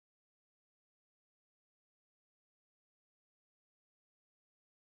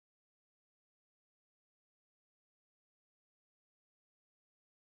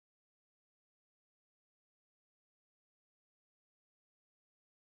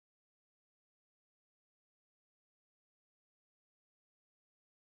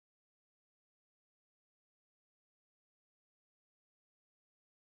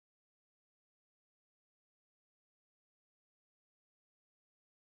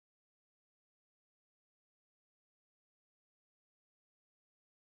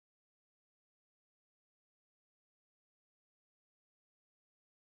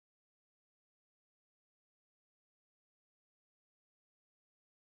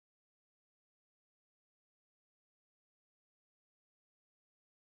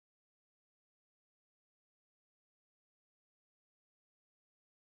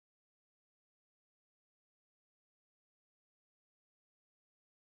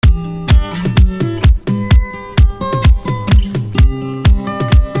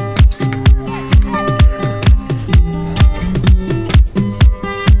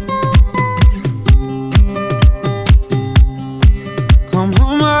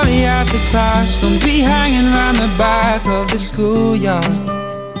after class. Don't be hanging around the back of the schoolyard.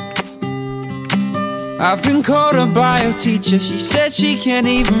 I've been called a bio teacher. She said she can't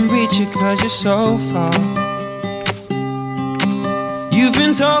even reach you 'cause you're so far. You've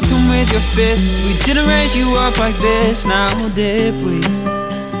been talking with your fists. We didn't raise you up like this, now did we?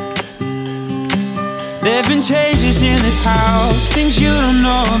 There've been changes in this house, things you don't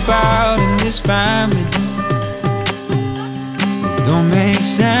know about in this family. Don't make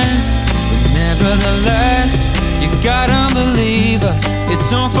sense, but nevertheless, you gotta believe us,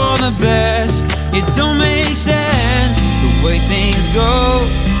 it's all for the best. It don't make sense, the way things go,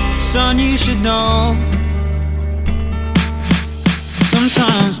 son, you should know.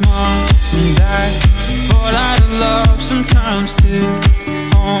 Sometimes mom and dad fall out of love, sometimes two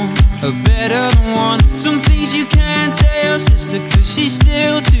homes are better than one. Some things you can't tell your sister 'cause she's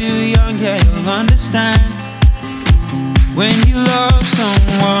still too young. Yeah, you'll understand when you love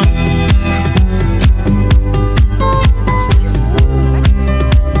someone.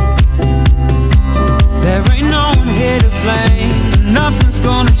 There ain't no one here to blame, nothing's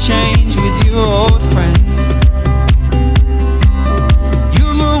gonna change with your old friend.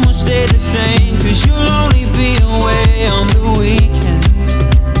 Your room will stay the same 'cause you'll only be away on the weekend.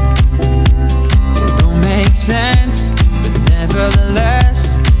 It don't make sense, but nevertheless,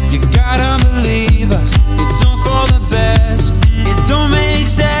 you gotta believe us, it's all for the best. It don't make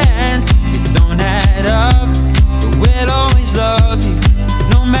sense, it don't add up, but we'll always love you,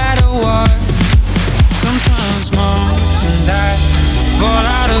 no matter what. Sometimes mom and dad fall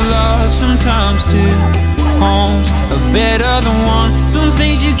out of love, sometimes two homes are better than one. Some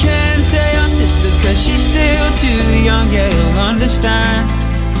things you can't tell your sister 'cause she's still too young. Yeah, you'll understand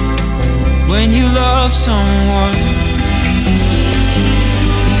when you love someone.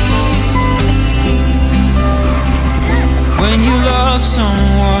 When you love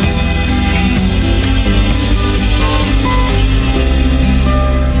someone.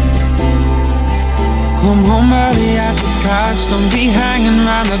 Come home early after class, don't be hanging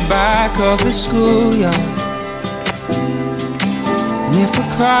around the back of the schoolyard. And if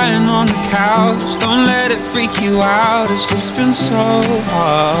we're crying on the couch, don't let it freak you out, it's just been so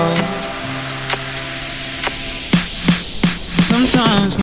hard. Sometimes